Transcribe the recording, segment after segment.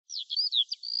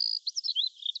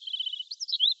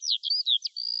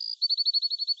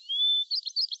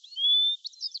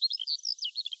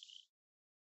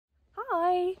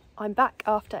Hi, I'm back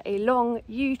after a long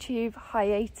YouTube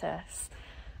hiatus.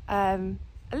 A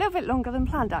little bit longer than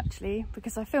planned actually,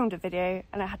 because I filmed a video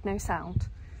and it had no sound.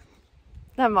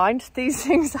 Never mind, these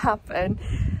things happen.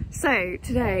 So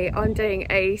today I'm doing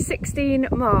a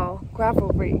 16-mile gravel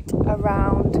route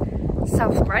around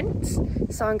South Brent.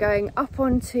 So I'm going up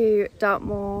onto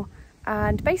Dartmoor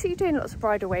and basically doing lots of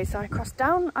bridleways. So I cross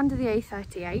down under the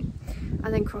A38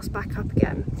 and then cross back up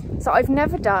again. So I've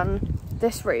never done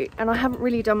this route and I haven't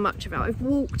really done much of it. I've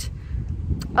walked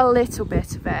a little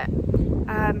bit of it.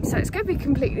 So it's going to be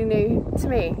completely new to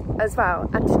me as well.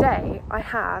 And today I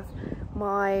have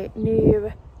my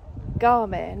new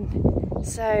Garmin.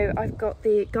 So I've got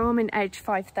the Garmin Edge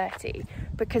 530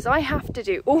 because I have to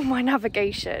do all my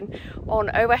navigation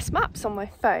on OS maps on my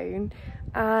phone,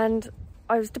 and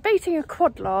I was debating a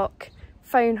quad lock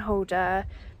phone holder,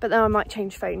 but then I might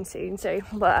change phone soon, so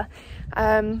blah.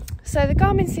 So the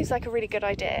Garmin seems like a really good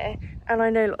idea and I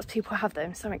know lots of people have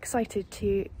them, so I'm excited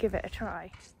to give it a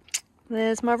try.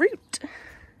 There's my route.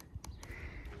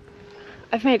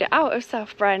 I've made it out of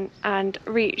South Brent and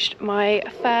reached my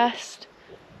first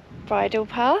bridle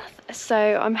path,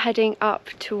 so I'm heading up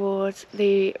towards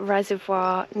the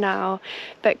reservoir now,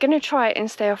 but gonna try and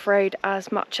stay off road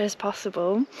as much as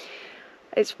possible.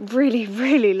 It's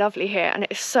really lovely here and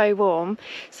it's so warm.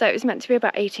 So it was meant to be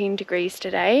about 18 degrees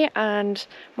today and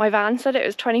my van said it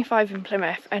was 25 in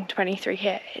Plymouth and 23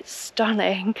 here. It's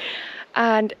stunning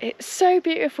and it's so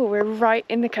beautiful. We're right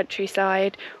in the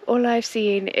countryside. All I've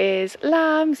seen is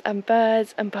lambs and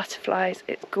birds and butterflies.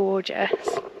 It's gorgeous.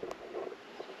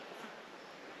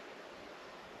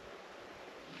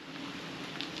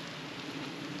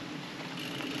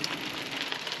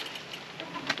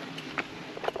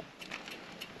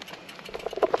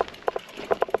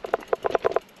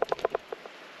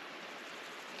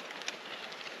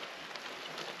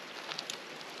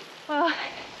 Well,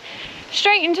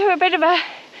 straight into a bit of a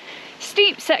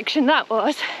steep section that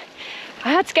was.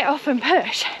 I had to get off and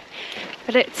push,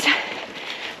 but it's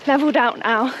levelled out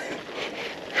now.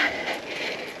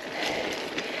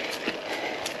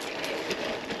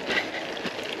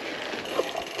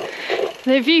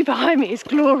 The view behind me is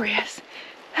glorious.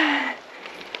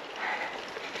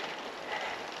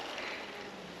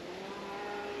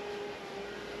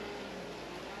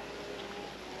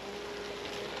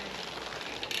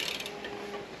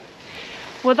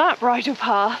 Well, that bridle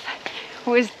path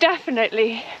was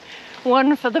definitely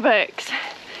one for the books.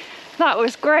 That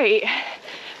was great.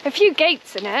 A few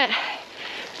gates in it,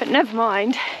 but never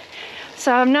mind.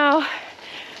 So I'm now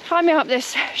climbing up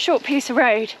this short piece of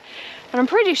road and I'm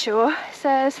pretty sure it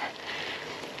says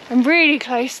I'm really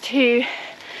close to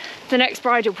the next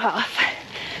bridle path.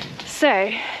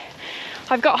 So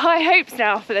I've got high hopes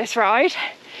now for this ride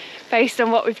based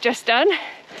on what we've just done.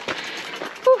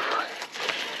 Whew.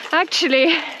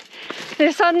 Actually,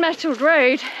 this unmetalled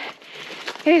road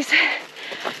is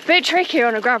a bit tricky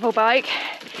on a gravel bike.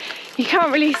 You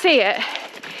can't really see it,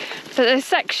 but there's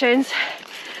sections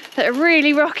that are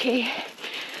really rocky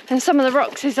and some of the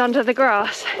rocks is under the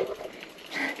grass.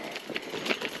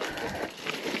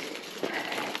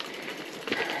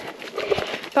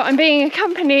 But I'm being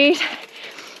accompanied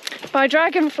by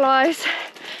dragonflies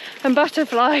and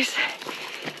butterflies,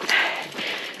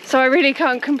 so I really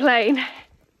can't complain.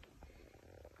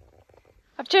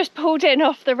 I've just pulled in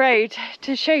off the road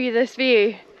to show you this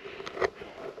view.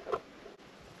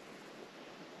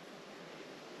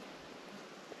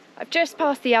 I've just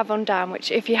passed the Avon Dam,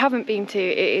 which if you haven't been to,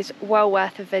 it is well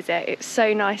worth a visit. It's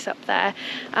so nice up there.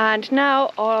 And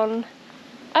now on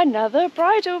another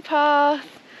bridle path.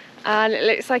 And it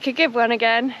looks like a good one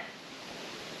again.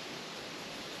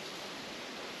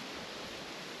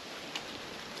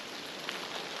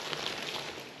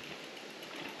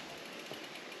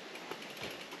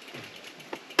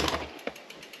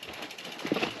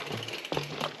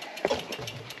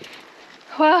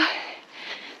 Well,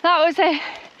 that was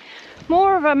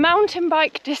more of a mountain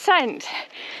bike descent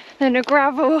than a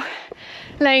gravel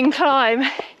lane climb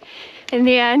in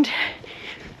the end.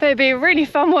 But it'd be a really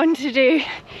fun one to do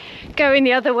going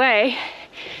the other way.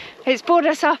 It's brought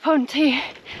us up onto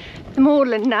the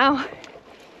moorland now.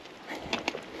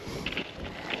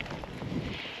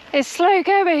 It's slow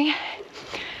going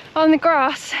on the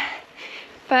grass,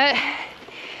 but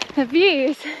the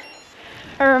views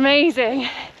are amazing.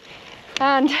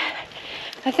 And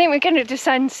I think we're going to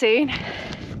descend soon.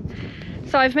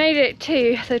 So I've made it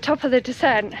to the top of the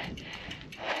descent.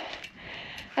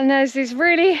 And there's these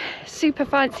really super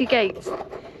fancy gates.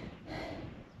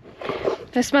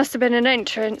 This must have been an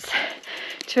entrance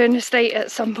to an estate at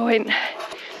some point.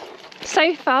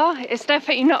 So far, it's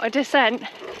definitely not a descent.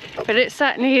 but it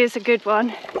certainly is a good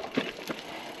one.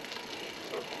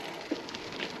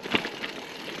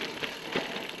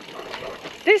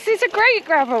 This is a great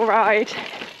gravel ride.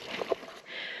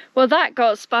 Well, that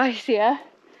got spicier.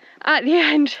 At the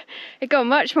end, it got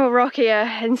much more rockier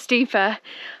and steeper.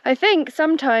 I think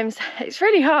sometimes it's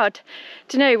really hard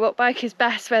to know what bike is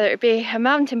best, whether it be a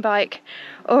mountain bike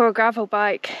or a gravel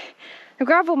bike. A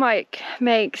gravel bike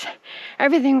makes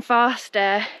everything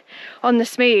faster on the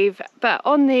smooth, but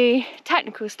on the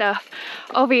technical stuff,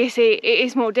 obviously it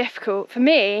is more difficult. For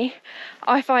me,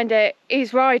 I find it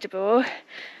is rideable,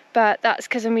 but that's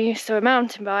because I'm used to a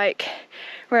mountain bike.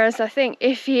 Whereas I think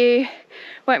if you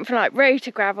went from like road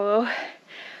to gravel,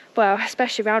 well,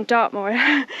 especially around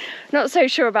Dartmoor, not so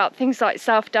sure about things like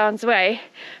South Downs Way,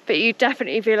 but you'd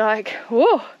definitely be like,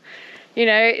 whoa, you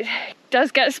know, it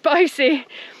does get spicy.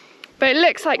 But it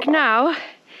looks like now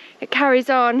it carries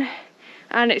on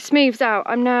and it smooths out.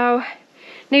 I'm now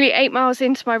nearly 8 miles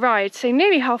into my ride, so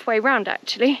nearly halfway round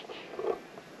actually.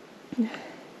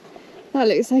 That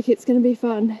looks like it's going to be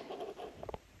fun.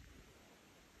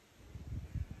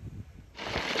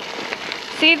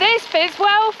 See, this bit's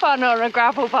well fun on a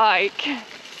gravel bike.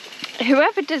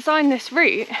 Whoever designed this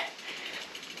route,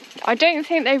 I don't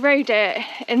think they rode it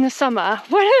in the summer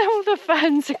when all the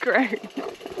ferns are grown.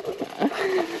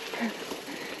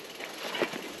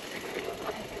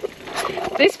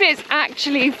 This bit's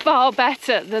actually far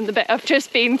better than the bit I've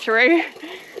just been through.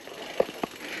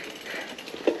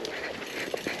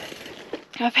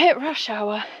 I've hit rush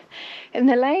hour. In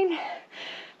the lane,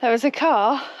 there was a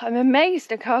car. I'm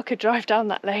amazed a car could drive down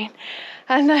that lane.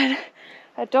 And then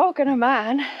a dog and a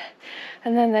man.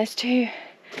 And then there's 2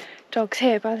 dogs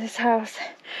here by this house.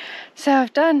 So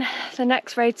I've done the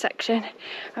next road section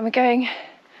and we're going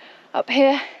up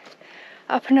here,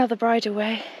 up another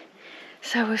bridleway.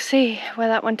 So we'll see where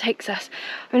that one takes us.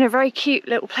 I'm in a very cute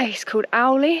little place called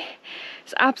Owley.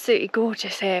 It's absolutely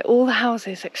gorgeous here. All the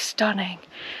houses look stunning.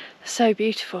 They're so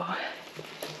beautiful.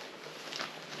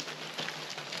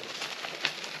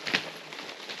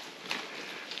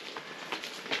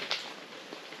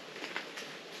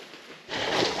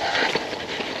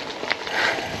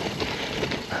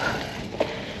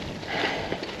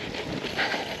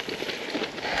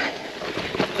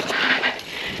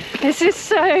 This is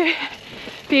so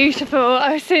beautiful.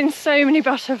 I've seen so many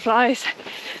butterflies.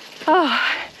 Oh,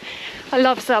 I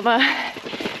love summer.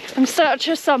 I'm such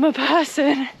a summer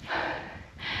person.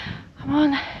 I'm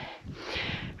on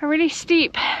a really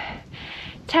steep,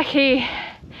 techie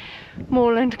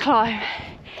moorland climb.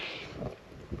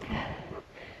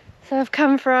 So I've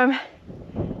come from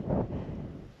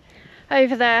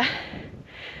over there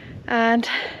and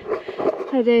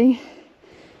heading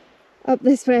up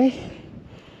this way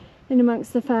in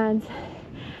amongst the ferns,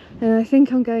 and I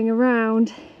think I'm going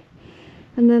around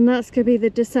and then that's going to be the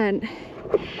descent.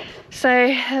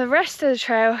 So the rest of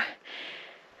the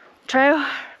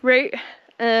route,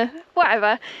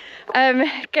 whatever,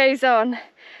 goes on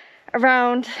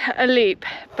around a loop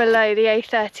below the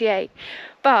A38,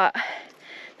 but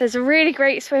there's a really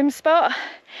great swim spot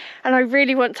and I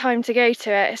really want time to go to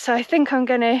it, so I think I'm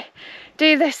going to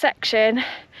do this section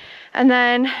and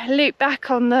then loop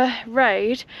back on the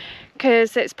road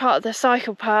because it's part of the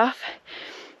cycle path,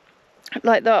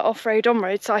 like the off-road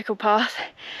on-road cycle path,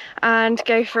 and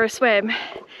go for a swim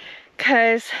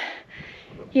because,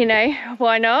 you know,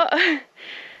 why not?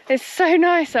 It's so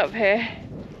nice up here.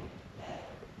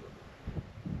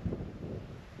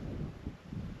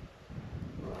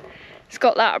 It's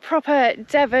got that proper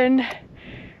Devon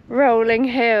rolling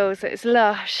hills. It's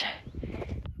lush.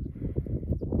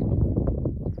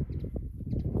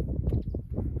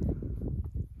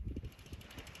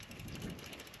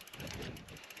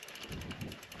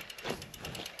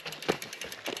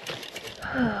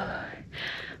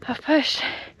 I've pushed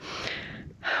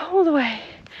all the way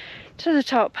to the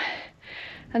top,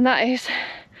 and that is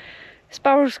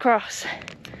Sparrows Cross.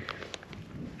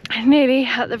 I'm nearly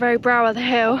at the very brow of the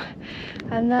hill,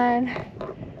 and then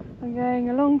I'm going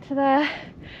along to there,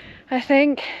 I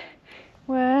think,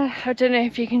 where, I don't know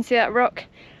if you can see that rock,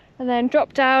 and then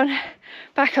drop down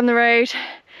back on the road,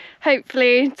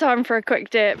 hopefully time for a quick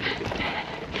dip.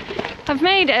 I've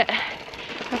made it.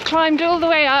 I've climbed all the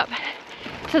way up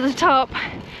to the top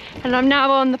and I'm now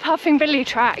on the Puffing Billy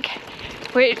track,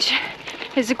 which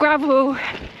is a gravel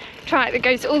track that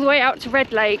goes all the way out to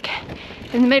Red Lake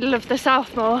in the middle of the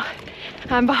Southmoor,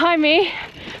 and behind me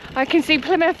I can see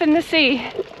Plymouth in the sea.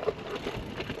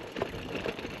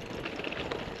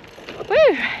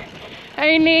 Woo!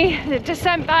 Only the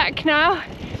descent back now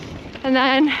and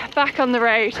then back on the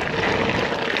road.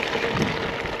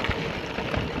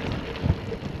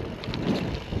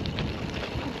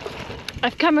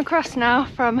 I've come across now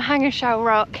from Hangashell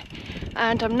Rock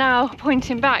and I'm now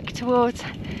pointing back towards,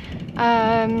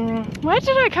 where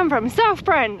did I come from? South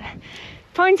Brent.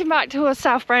 Pointing back towards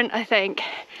South Brent, I think.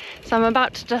 So I'm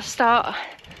about to just start,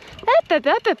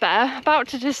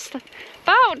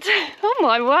 oh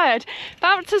my word,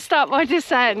 about to start my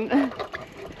descent.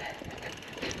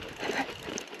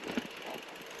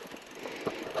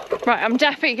 Right, I'm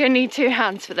definitely going to need 2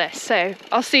 hands for this, so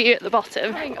I'll see you at the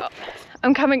bottom.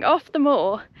 I'm coming off the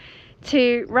moor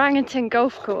to Rangerton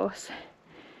Golf Course.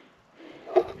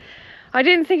 I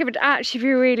didn't think it would actually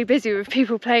be really busy with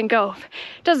people playing golf.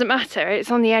 It doesn't matter, it's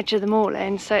on the edge of the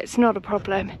moorland, so it's not a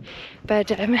problem.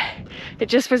 But it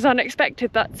just was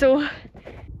unexpected, that's all. And that's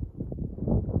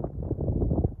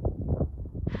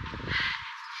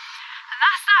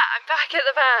that, I'm back at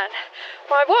the van.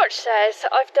 My watch says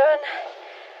I've done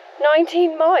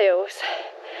 19 miles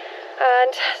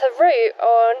and the route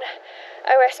on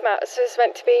OS Maps was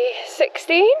meant to be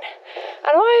 16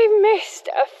 and I missed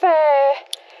a fair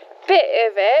bit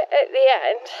of it at the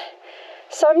end,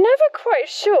 so I'm never quite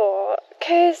sure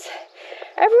because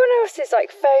everyone else's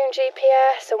like phone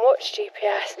GPS and watch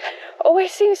GPS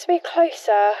always seems to be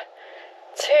closer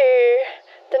to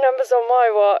the numbers on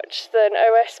my watch than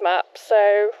OS Maps,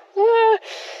 so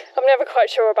I'm never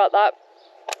quite sure about that.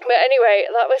 But anyway,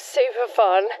 that was super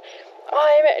fun.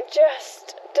 I'm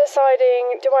just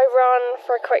deciding, do I run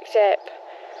for a quick dip?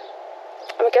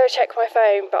 I'm gonna go check my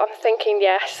phone, but I'm thinking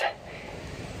yes.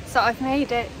 So I've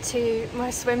made it to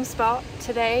my swim spot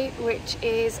today, which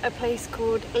is a place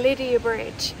called Lydia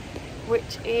Bridge,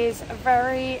 which is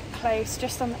very close,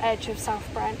 just on the edge of South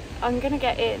Brent. I'm gonna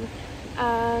get in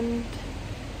and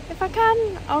if I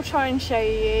can, I'll try and show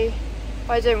you,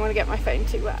 but I don't want to get my phone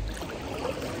too wet.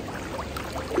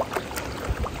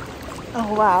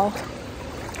 Oh wow,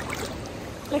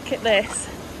 look at this.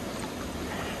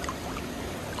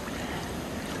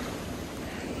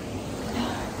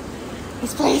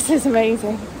 This place is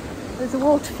amazing. There's a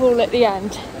waterfall at the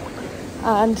end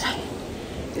and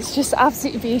it's just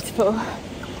absolutely beautiful.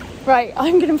 Right,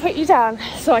 I'm going to put you down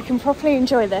so I can properly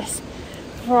enjoy this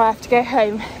before I have to go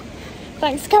home.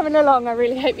 Thanks for coming along, I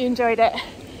really hope you enjoyed it.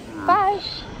 Bye.